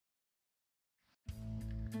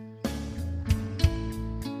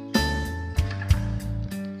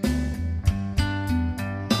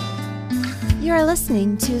You're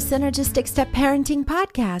listening to Synergistic Step Parenting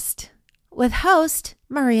Podcast with host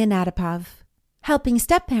Maria Nadapov, helping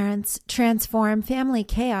step parents transform family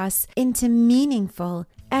chaos into meaningful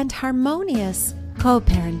and harmonious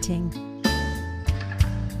co-parenting.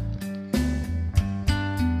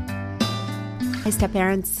 Hi, step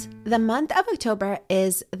parents. The month of October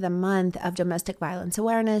is the month of domestic violence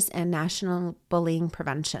awareness and national bullying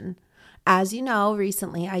prevention. As you know,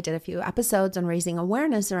 recently I did a few episodes on raising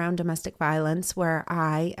awareness around domestic violence where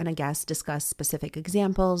I and a guest discuss specific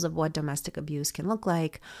examples of what domestic abuse can look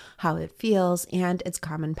like, how it feels, and its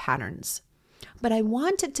common patterns. But I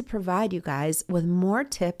wanted to provide you guys with more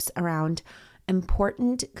tips around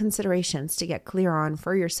important considerations to get clear on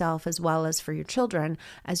for yourself as well as for your children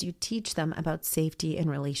as you teach them about safety in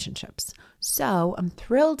relationships. So I'm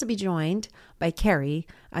thrilled to be joined by Carrie,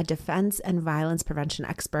 a defense and violence prevention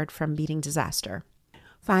expert from Beating Disaster.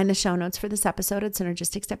 Find the show notes for this episode at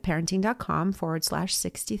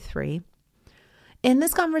synergisticstepparenting.com/63. In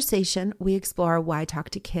this conversation, we explore why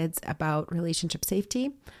talk to kids about relationship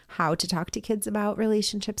safety, how to talk to kids about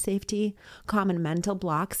relationship safety, common mental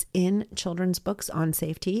blocks in children's books on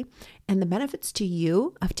safety, and the benefits to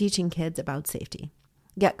you of teaching kids about safety.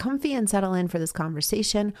 Get comfy and settle in for this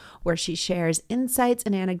conversation where she shares insights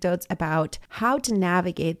and anecdotes about how to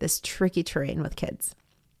navigate this tricky terrain with kids.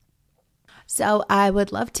 So I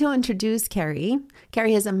would love to introduce Carrie.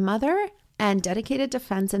 Carrie is a mother and dedicated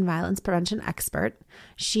defense and violence prevention expert.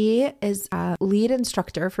 She is a lead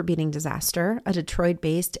instructor for Beating Disaster, a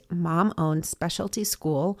Detroit-based mom-owned specialty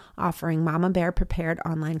school offering Mama Bear prepared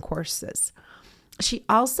online courses. She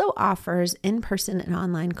also offers in-person and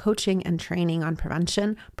online coaching and training on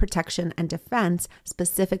prevention, protection, and defense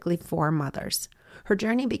specifically for mothers. Her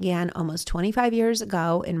journey began almost 25 years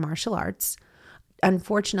ago in martial arts.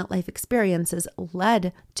 Unfortunate life experiences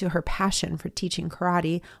led to her passion for teaching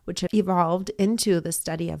karate, which evolved into the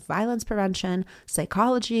study of violence prevention,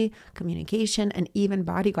 psychology, communication, and even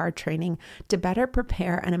bodyguard training to better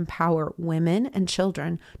prepare and empower women and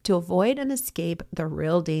children to avoid and escape the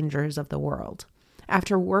real dangers of the world.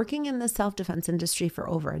 After working in the self-defense industry for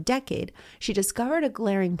over a decade, she discovered a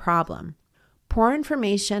glaring problem: poor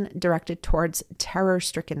information directed towards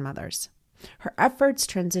terror-stricken mothers. Her efforts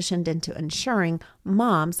transitioned into ensuring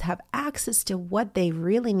moms have access to what they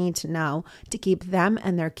really need to know to keep them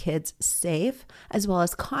and their kids safe, as well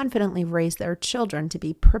as confidently raise their children to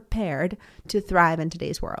be prepared to thrive in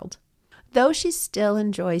today's world. Though she still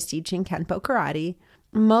enjoys teaching Kenpo karate,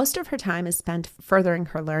 most of her time is spent furthering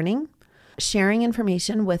her learning, sharing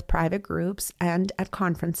information with private groups and at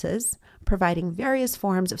conferences, providing various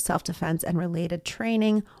forms of self-defense and related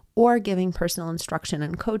training, or giving personal instruction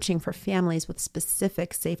and coaching for families with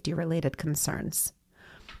specific safety-related concerns.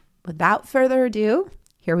 Without further ado,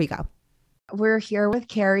 here we go. We're here with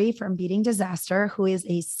Carrie from Beating Disaster, who is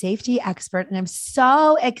a safety expert, and I'm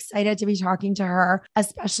so excited to be talking to her,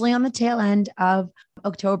 especially on the tail end of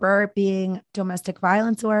October being Domestic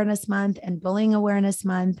Violence Awareness Month and Bullying Awareness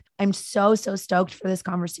Month. I'm so stoked for this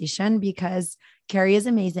conversation because Carrie is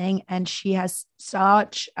amazing and she has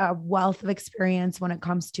such a wealth of experience when it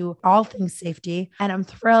comes to all things safety. And I'm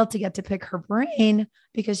thrilled to get to pick her brain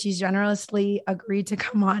because she's generously agreed to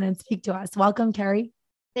come on and speak to us. Welcome, Carrie.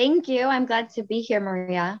 Thank you. I'm glad to be here,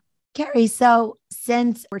 Maria. Carrie, so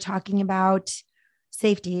since we're talking about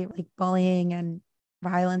safety, like bullying and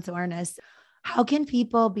violence awareness, how can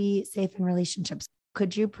people be safe in relationships?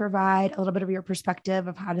 Could you provide a little bit of your perspective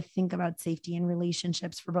of how to think about safety in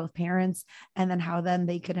relationships for both parents, and then how then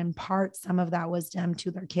they could impart some of that wisdom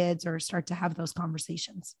to their kids or start to have those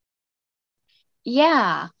conversations?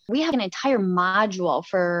 Yeah, we have an entire module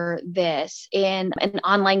for this in an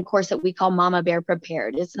online course that we call Mama Bear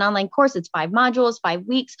Prepared. It's an online course. It's 5 modules, 5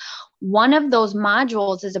 weeks. One of those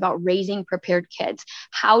modules is about raising prepared kids.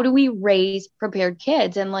 How do we raise prepared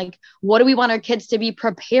kids? And what do we want our kids to be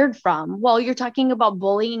prepared from? Well, you're talking about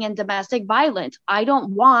bullying and domestic violence. I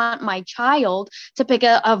don't want my child to pick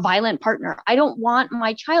a violent partner. I don't want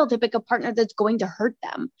my child to pick a partner that's going to hurt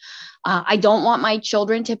them. I don't want my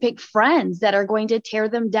children to pick friends that are going to tear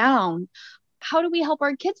them down. How do we help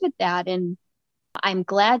our kids with that? And I'm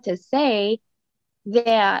glad to say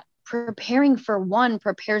that preparing for one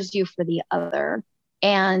prepares you for the other.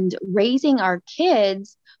 And raising our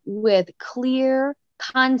kids with clear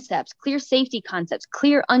concepts, clear safety concepts,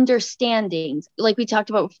 clear understandings, like we talked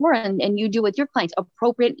about before, and you do with your clients,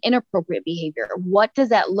 appropriate, inappropriate behavior. What does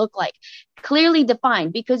that look like? Clearly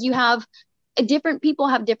defined, because you have different people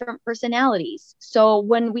have different personalities. So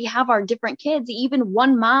when we have our different kids, even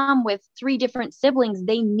one mom with 3 different siblings,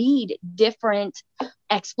 they need different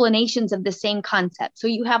explanations of the same concept. So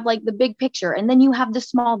you have like the big picture and then you have the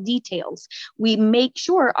small details. We make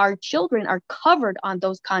sure our children are covered on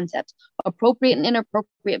those concepts, appropriate and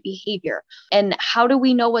inappropriate behavior. And how do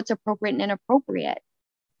we know what's appropriate and inappropriate?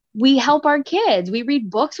 We help our kids. We read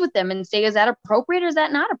books with them and say, is that appropriate or is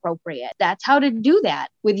that not appropriate? That's how to do that.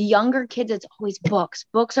 With younger kids, it's always books.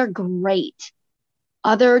 Books are great.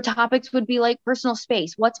 Other topics would be like personal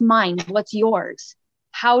space. What's mine? What's yours?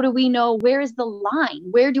 How do we know where is the line?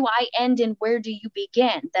 Where do I end and where do you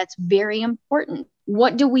begin? That's very important.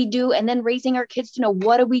 What do we do? And then raising our kids to know,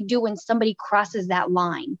 what do we do when somebody crosses that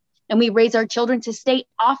line? And we raise our children to stay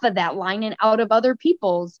off of that line and out of other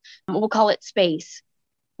people's, we'll call it space,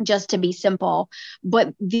 just to be simple.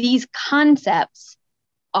 But these concepts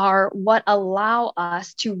are what allow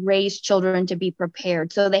us to raise children to be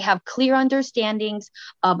prepared. So they have clear understandings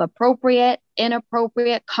of appropriate,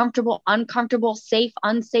 inappropriate, comfortable, uncomfortable, safe,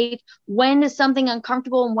 unsafe. When is something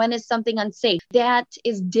uncomfortable and when is something unsafe? That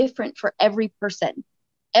is different for every person.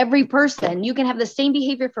 Every person, you can have the same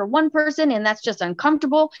behavior for one person and that's just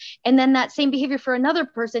uncomfortable. And then that same behavior for another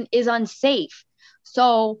person is unsafe.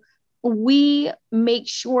 So we make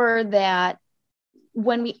sure that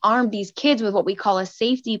when we arm these kids with what we call a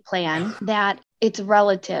safety plan, that it's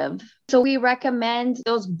relative. So we recommend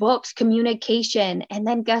those books, communication. And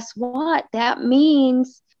then guess what? That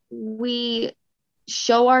means we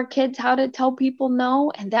show our kids how to tell people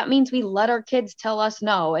no. And that means we let our kids tell us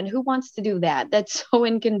no. And who wants to do that? That's so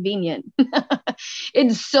inconvenient.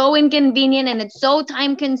 It's so inconvenient and it's so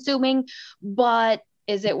time consuming, but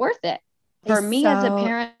is it worth it? For me as a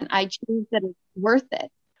parent, I choose that it's worth it.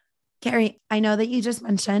 Carrie, I know that you just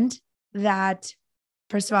mentioned that,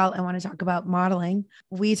 first of all, I want to talk about modeling.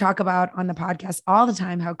 We talk about on the podcast all the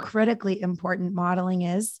time how critically important modeling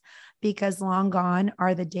is, because long gone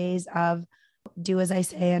are the days of do as I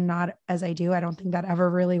say and not as I do. I don't think that ever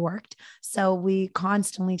really worked. So we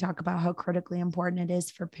constantly talk about how critically important it is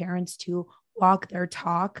for parents to walk their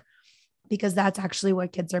talk, because that's actually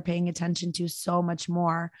what kids are paying attention to so much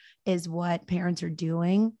more, is what parents are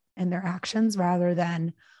doing and their actions rather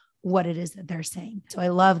than what it is that they're saying. So I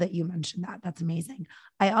love that you mentioned that. That's amazing.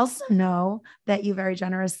 I also know that you very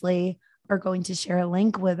generously are going to share a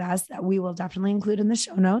link with us that we will definitely include in the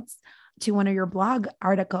show notes to one of your blog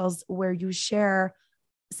articles where you share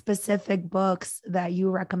specific books that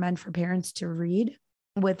you recommend for parents to read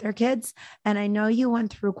with their kids. And I know you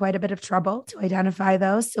went through quite a bit of trouble to identify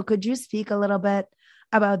those. So could you speak a little bit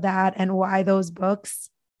about that and why those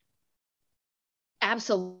books?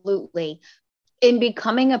 Absolutely. In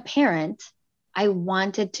becoming a parent, I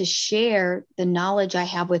wanted to share the knowledge I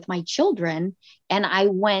have with my children. And I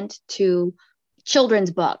went to children's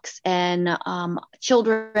books and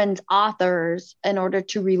children's authors in order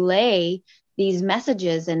to relay these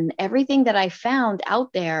messages, and everything that I found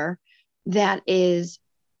out there that is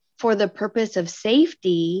for the purpose of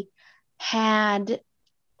safety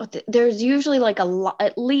there's usually like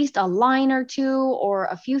at least a line or two or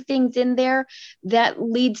a few things in there that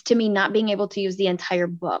leads to me not being able to use the entire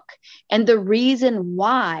book. And the reason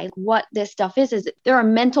why, what this stuff is there are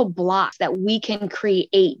mental blocks that we can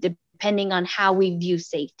create depending on how we view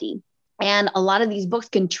safety. And a lot of these books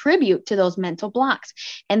contribute to those mental blocks.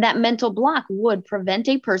 And that mental block would prevent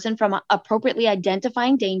a person from appropriately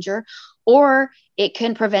identifying danger, or it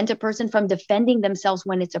can prevent a person from defending themselves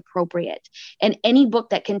when it's appropriate. And any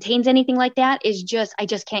book that contains anything like that I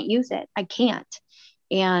just can't use it. I can't.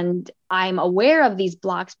 And I'm aware of these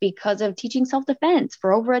blocks because of teaching self-defense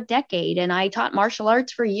for over a decade. And I taught martial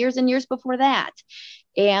arts for years and years before that.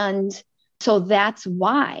 And so that's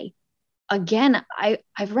why. Again,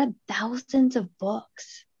 I've read thousands of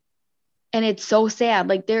books, and it's so sad.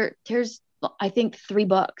 Like there's, I think 3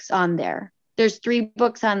 books on there. There's 3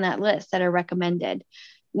 books on that list that are recommended.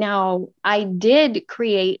 Now, I did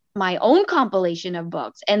create my own compilation of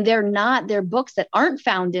books, and they're books that aren't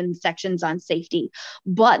found in sections on safety,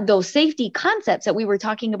 but those safety concepts that we were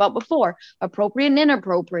talking about before, appropriate and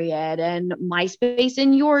inappropriate, and my space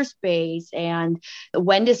and your space, and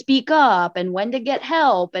when to speak up and when to get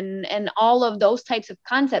help, and all of those types of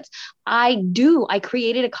concepts. I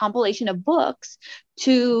created a compilation of books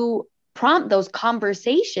to prompt those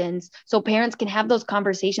conversations so parents can have those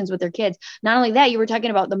conversations with their kids. Not only that, you were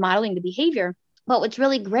talking about the modeling the behavior, but what's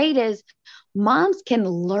really great is moms can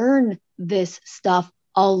learn this stuff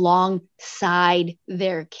alongside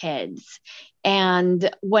their kids.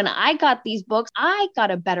 And when I got these books, I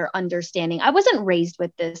got a better understanding. I wasn't raised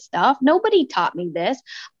with this stuff. Nobody taught me this.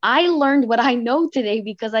 I learned what I know today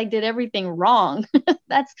because I did everything wrong.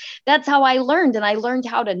 That's how I learned. And I learned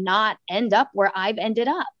how to not end up where I've ended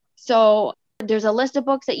up. So There's a list of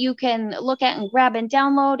books that you can look at and grab and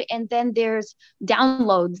download. And then there's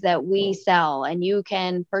downloads that we sell, and you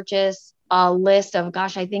can purchase a list of,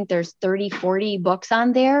 gosh, I think there's 30, 40 books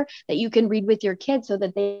on there that you can read with your kids so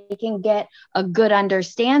that they can get a good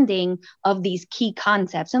understanding of these key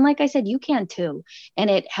concepts. And like I said, you can too. And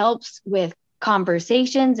it helps with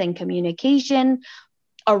conversations and communication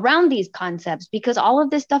around these concepts, because all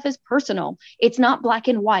of this stuff is personal. It's not black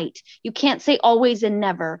and white. You can't say always and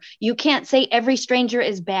never. You can't say every stranger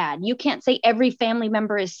is bad. You can't say every family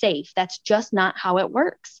member is safe. That's just not how it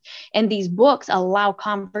works. And these books allow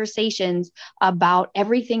conversations about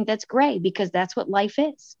everything that's gray, because that's what life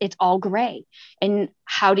is. It's all gray. And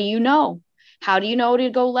how do you know? How do you know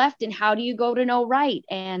to go left, and how do you go to know right?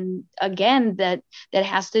 And again, that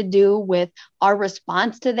has to do with our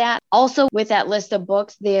response to that. Also, with that list of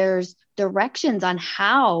books, there's directions on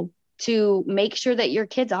how to make sure that your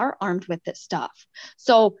kids are armed with this stuff.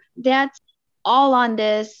 So that's all on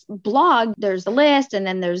this blog. There's a list, and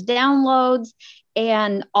then there's downloads.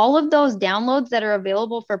 And all of those downloads that are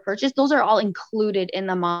available for purchase, those are all included in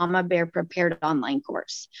the Mama Bear Prepared online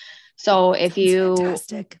course. So if you...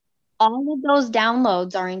 Fantastic. All of those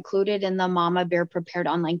downloads are included in the Mama Bear Prepared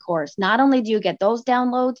online course. Not only do you get those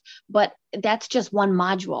downloads, but that's just one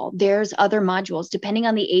module. There's other modules depending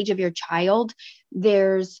on the age of your child.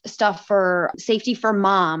 There's stuff for safety for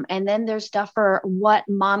mom, and then there's stuff for what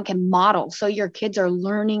mom can model. So your kids are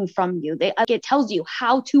learning from you. It tells you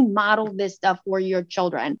how to model this stuff for your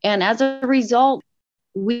children. And as a result,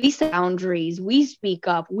 we set boundaries, we speak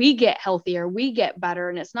up, we get healthier, we get better,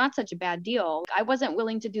 and it's not such a bad deal. I wasn't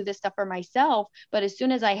willing to do this stuff for myself, but as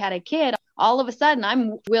soon as I had a kid, all of a sudden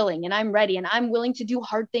I'm willing and I'm ready and I'm willing to do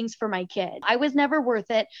hard things for my kid. I was never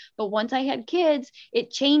worth it, but once I had kids,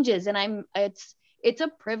 it changes, and it's a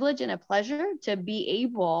privilege and a pleasure to be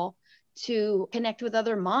able to connect with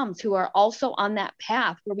other moms who are also on that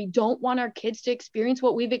path, where we don't want our kids to experience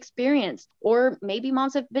what we've experienced. Or maybe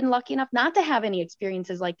moms have been lucky enough not to have any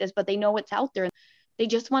experiences like this, but they know what's out there. They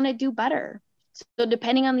just want to do better. So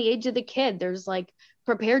depending on the age of the kid, there's like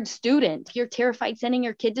prepared student. If you're terrified sending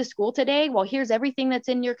your kid to school today, well, here's everything that's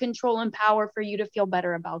in your control and power for you to feel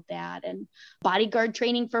better about that. And bodyguard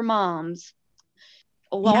training for moms.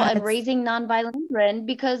 Well, yes. And raising nonviolent children,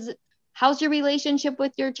 because how's your relationship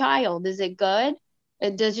with your child? Is it good?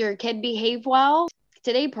 Does your kid behave well?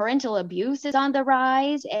 Today, parental abuse is on the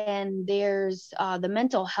rise, and there's the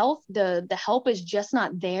mental health. The help is just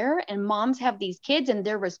not there, and moms have these kids and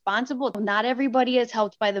they're responsible. Not everybody is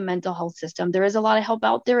helped by the mental health system. There is a lot of help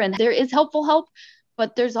out there, and there is helpful help,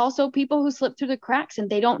 but there's also people who slip through the cracks and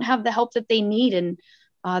they don't have the help that they need. And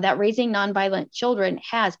that Raising Nonviolent Children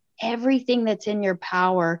has everything that's in your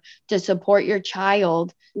power to support your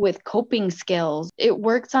child with coping skills. It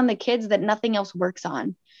works on the kids that nothing else works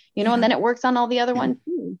on, and then it works on all the other ones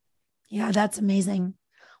too. Yeah, that's amazing.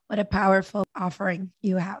 What a powerful offering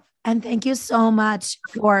you have. And thank you so much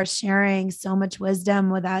for sharing so much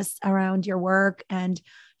wisdom with us around your work and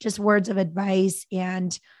just words of advice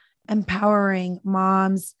and empowering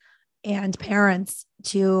moms and parents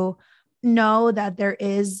to know that there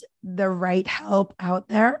is the right help out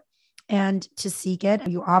there and to seek it.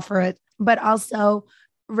 You offer it, but also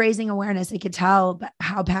raising awareness. I could tell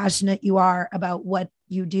how passionate you are about what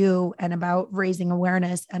you do and about raising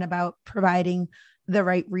awareness and about providing the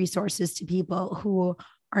right resources to people who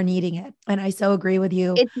are needing it. And I so agree with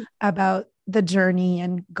you about the journey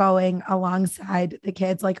and going alongside the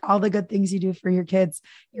kids, like all the good things you do for your kids,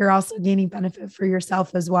 you're also gaining benefit for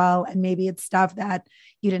yourself as well. And maybe it's stuff that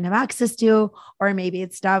you didn't have access to, or maybe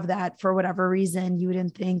it's stuff that for whatever reason you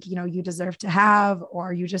didn't think, you deserve to have,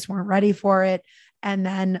 or you just weren't ready for it. And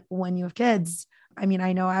then when you have kids, I mean,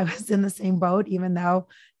 I know I was in the same boat, even though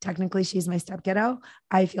technically she's my step kiddo.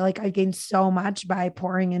 I feel like I gained so much by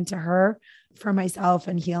pouring into her for myself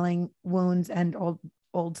and healing wounds and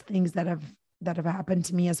old things that have happened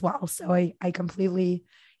to me as well. So I completely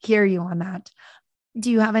hear you on that.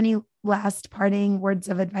 Do you have any last parting words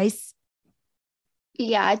of advice?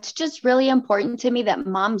 Yeah, it's just really important to me that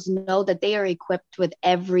moms know that they are equipped with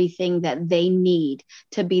everything that they need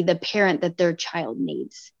to be the parent that their child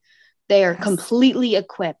needs. They are completely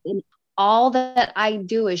equipped. And all that I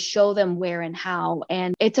do is show them where and how.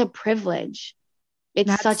 And it's a privilege.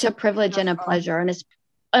 It's such a privilege and a pleasure.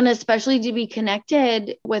 And especially to be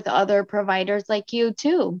connected with other providers like you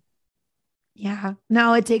too. Yeah,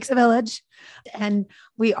 no, it takes a village, and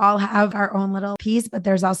we all have our own little piece, but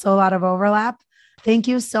there's also a lot of overlap. Thank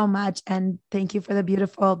you so much. And thank you for the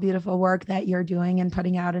beautiful, beautiful work that you're doing and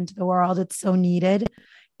putting out into the world. It's so needed.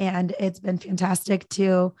 And it's been fantastic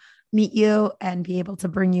to meet you and be able to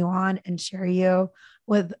bring you on and share you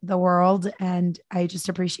with the world. And I just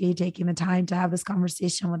appreciate you taking the time to have this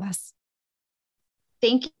conversation with us.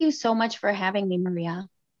 Thank you so much for having me, Maria.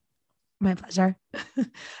 My pleasure.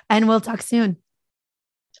 And we'll talk soon.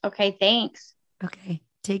 Okay, thanks. Okay,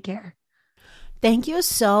 take care. Thank you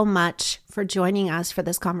so much for joining us for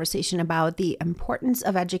this conversation about the importance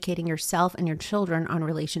of educating yourself and your children on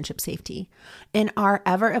relationship safety. In our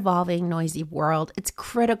ever-evolving, noisy world, it's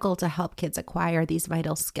critical to help kids acquire these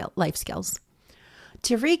vital life skills.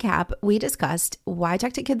 To recap, we discussed why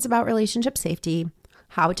talk to kids about relationship safety,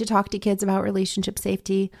 how to talk to kids about relationship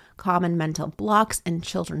safety, common mental blocks in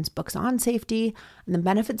children's books on safety, and the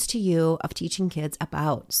benefits to you of teaching kids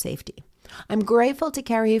about safety. I'm grateful to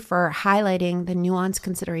Carrie for highlighting the nuanced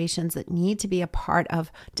considerations that need to be a part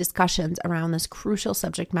of discussions around this crucial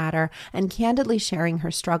subject matter and candidly sharing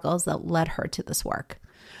her struggles that led her to this work.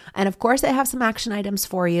 And of course, I have some action items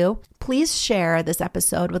for you. Please share this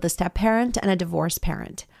episode with a step parent and a divorced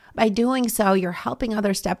parent. By doing so, you're helping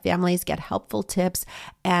other step families get helpful tips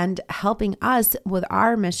and helping us with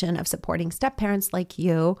our mission of supporting step parents like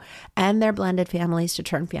you and their blended families to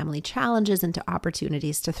turn family challenges into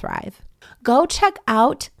opportunities to thrive. Go check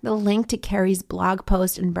out the link to Carrie's blog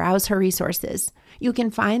post and browse her resources. You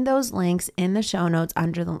can find those links in the show notes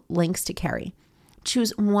under the links to Carrie.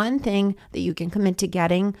 Choose one thing that you can commit to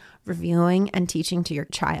getting, reviewing, and teaching to your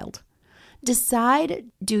child. Decide,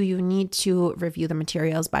 do you need to review the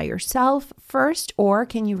materials by yourself first, or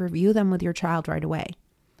can you review them with your child right away?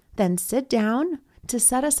 Then sit down to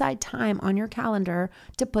set aside time on your calendar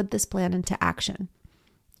to put this plan into action.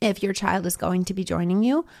 If your child is going to be joining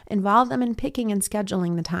you, involve them in picking and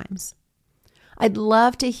scheduling the times. I'd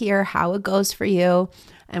love to hear how it goes for you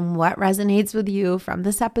and what resonates with you from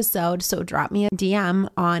this episode. So drop me a DM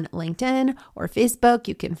on LinkedIn or Facebook.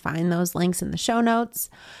 You can find those links in the show notes.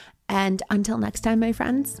 And until next time, my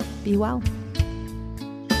friends, be well.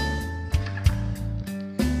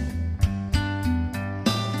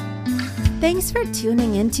 Thanks for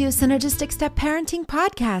tuning into Synergistic Step Parenting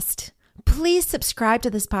Podcast. Please subscribe to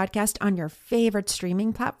this podcast on your favorite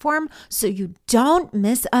streaming platform so you don't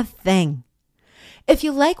miss a thing. If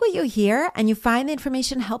you like what you hear and you find the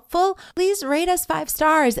information helpful, please rate us 5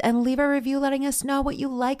 stars and leave a review letting us know what you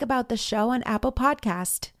like about the show on Apple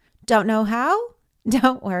Podcast. Don't know how?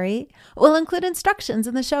 Don't worry. We'll include instructions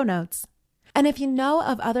in the show notes. And if you know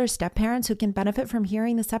of other step parents who can benefit from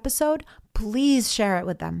hearing this episode, please share it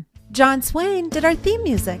with them. John Swain did our theme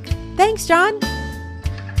music. Thanks, John.